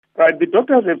Right, the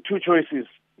doctors have two choices.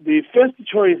 The first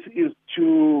choice is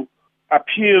to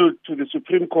appeal to the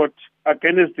Supreme Court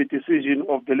against the decision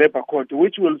of the Labour Court,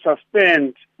 which will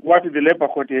suspend what the Labour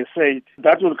Court has said.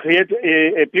 That will create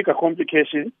a bigger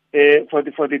complication for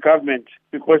the government,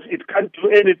 because it can't do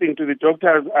anything to the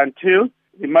doctors until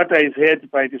the matter is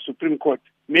heard by the Supreme Court.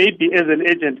 Maybe as an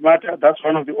urgent matter, that's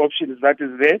one of the options that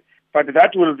is there, but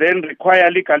that will then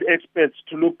require legal experts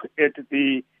to look at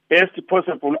the best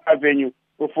possible avenue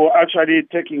for actually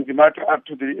taking the matter up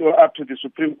to the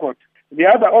Supreme Court. The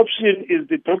other option is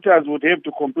the doctors would have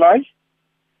to comply,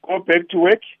 go back to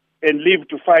work, and leave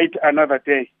to fight another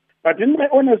day. But in my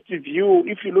honest view,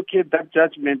 if you look at that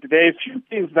judgment, there are a few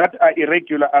things that are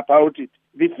irregular about it.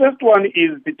 The first one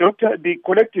is the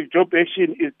collective job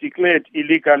action is declared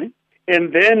illegally,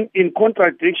 and then in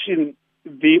contradiction,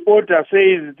 the order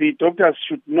says the doctors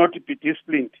should not be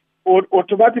disciplined.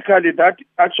 Automatically, that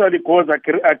actually goes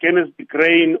against the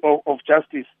grain of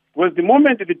justice. Because the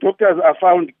moment the doctors are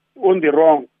found on the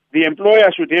wrong, the employer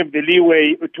should have the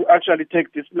leeway to actually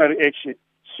take disciplinary action.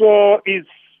 So it's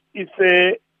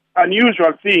an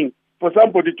unusual thing for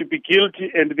somebody to be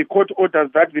guilty and the court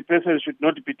orders that the person should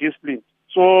not be disciplined.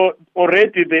 So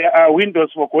already there are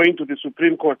windows for going to the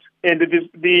Supreme Court. And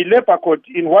the Labour Court,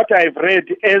 in what I've read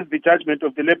as the judgment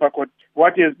of the Labour Court,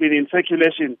 what has been in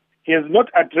circulation, he has not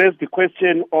addressed the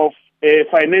question of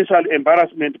financial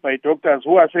embarrassment by doctors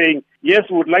who are saying, yes,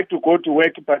 we would like to go to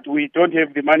work, but we don't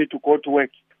have the money to go to work.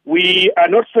 We are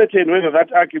not certain whether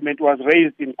that argument was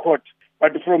raised in court,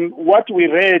 but from what we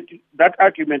read, that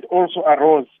argument also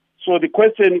arose. So the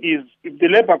question is, if the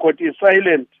Labour Court is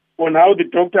silent on how the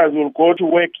doctors will go to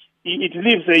work, it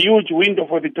leaves a huge window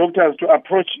for the doctors to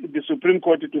approach the Supreme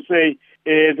Court to say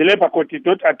the Labour Court did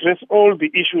not address all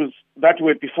the issues that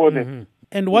were before them.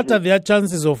 And what are their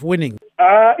chances of winning?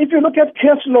 If you look at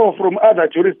case law from other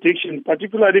jurisdictions,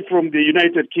 particularly from the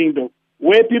United Kingdom,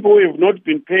 where people who have not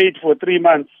been paid for 3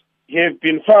 months have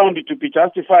been found to be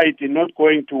justified in not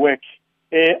going to work,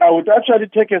 I would actually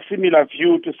take a similar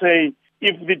view to say,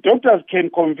 if the doctors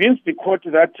can convince the court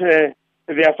that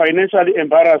they are financially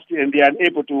embarrassed and they are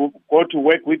unable to go to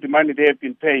work with the money they have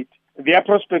been paid, their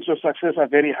prospects of success are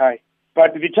very high.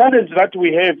 But the challenge that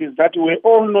we have is that we're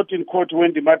all not in court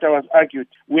when the matter was argued.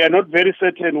 We are not very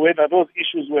certain whether those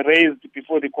issues were raised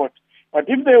before the court. But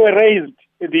if they were raised,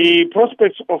 the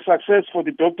prospects of success for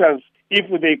the doctors, if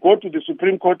they go to the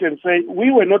Supreme Court and say,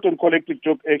 we were not on collective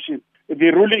job action,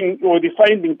 the ruling or the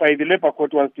finding by the Labour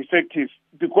Court was defective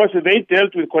because they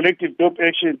dealt with collective job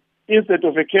action instead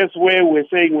of a case where we're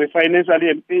saying we're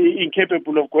financially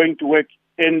incapable of going to work.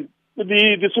 And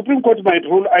the Supreme Court might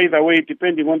rule either way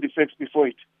depending on the facts before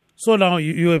it. So now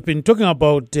you have been talking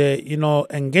about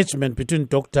engagement between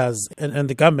doctors and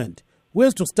the government.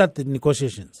 Where's to start the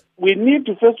negotiations? We need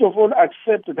to first of all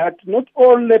accept that not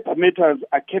all labour matters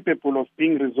are capable of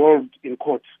being resolved in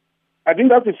court. I think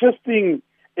that's the first thing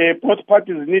both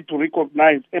parties need to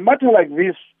recognize. A matter like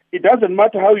this, it doesn't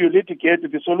matter how you litigate,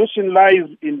 the solution lies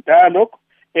in dialogue,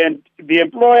 and the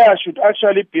employer should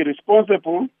actually be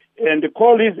responsible and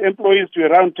call his employees to a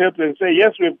round table and say,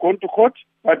 yes, we have gone to court,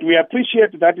 but we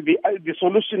appreciate that the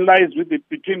solution lies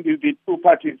between the two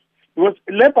parties. Because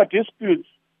labor disputes,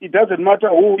 it doesn't matter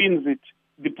who wins it.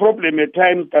 The problem at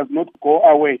times does not go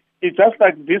away. It's just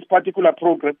like this particular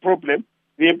problem.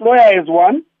 The employer has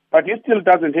won, but he still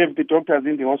doesn't have the doctors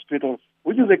in the hospitals,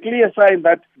 which is a clear sign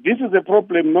that this is a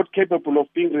problem not capable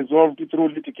of being resolved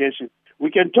through litigation.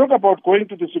 We can talk about going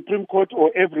to the Supreme Court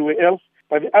or everywhere else,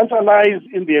 but the answer lies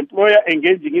in the employer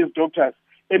engaging his doctors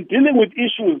and dealing with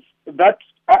issues that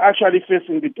are actually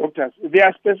facing the doctors. They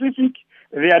are specific,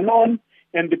 they are known,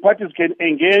 and the parties can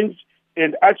engage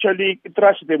and actually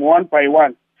thrash them one by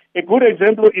one. A good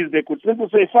example is they could simply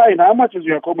say, fine, how much is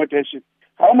your accommodation?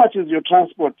 How much is your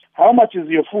transport? How much is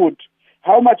your food?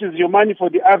 How much is your money for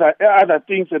the other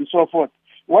things and so forth?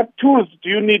 What tools do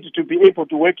you need to be able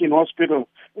to work in hospital?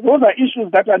 Those are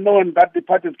issues that are known that the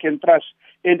parties can thrash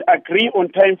and agree on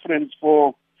timeframes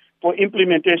for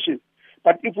implementation.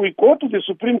 But if we go to the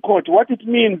Supreme Court, what it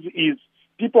means is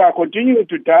people are continuing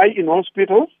to die in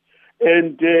hospitals,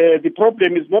 and the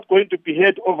problem is not going to be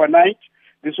heard overnight.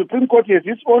 The Supreme Court has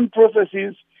its own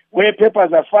processes where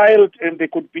papers are filed, and there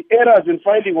could be errors in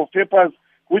filing of papers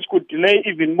which could delay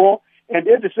even more. And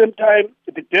at the same time,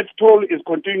 the death toll is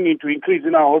continuing to increase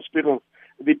in our hospitals.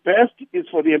 The best is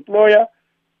for the employer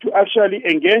to actually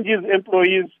engage his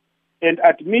employees and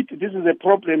admit this is a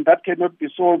problem that cannot be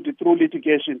solved through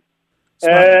litigation.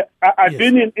 I've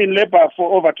been in labor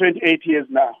for over 28 years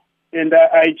now, and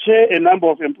I chair a number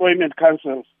of employment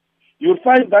councils. You'll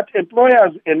find that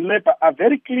employers and labor are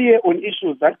very clear on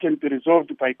issues that can be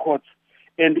resolved by courts.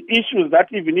 and issues that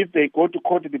even if they go to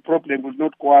court, the problem will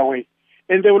not go away.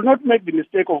 And they will not make the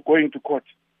mistake of going to court.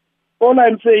 All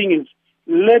I'm saying is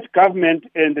let government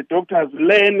and the doctors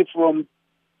learn from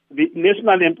the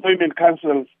National Employment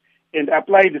Councils and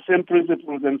apply the same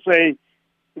principles and say,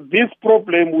 this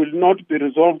problem will not be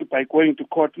resolved by going to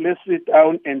court. Let's sit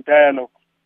down and dialogue.